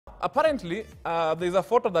Apparently, there's a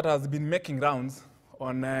photo that has been making rounds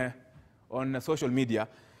on social media.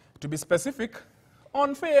 To be specific,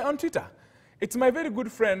 on Twitter. It's my very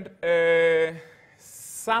good friend,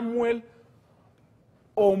 Samuel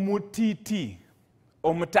Umtiti,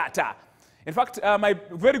 Umtata. In fact, my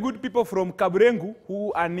very good people from Kaburengu,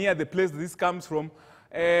 who are near the place this comes from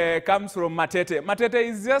Matete. Matete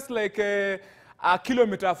is just like a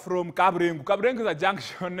kilometer from Kaburengu. Kaburengu is a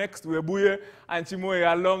junction next to Webuye and Chimoe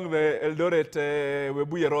along the Eldoret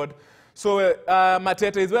Webuye Road. So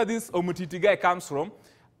Matete is where this Umtiti guy comes from.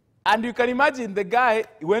 And you can imagine the guy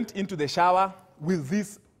went into the shower with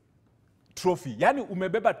this trophy. Yani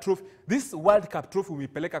umebeba trophy. This World Cup trophy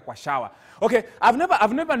umepeleka kwa shower. Okay, I've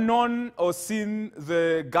never known or seen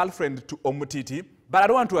the girlfriend to Umtiti, but I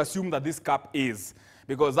don't want to assume that this cup is,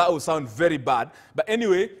 because that would sound very bad. But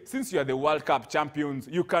anyway, since you are the World Cup champions,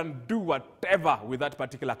 you can do whatever with that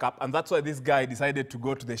particular cup, and that's why this guy decided to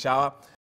go to the shower.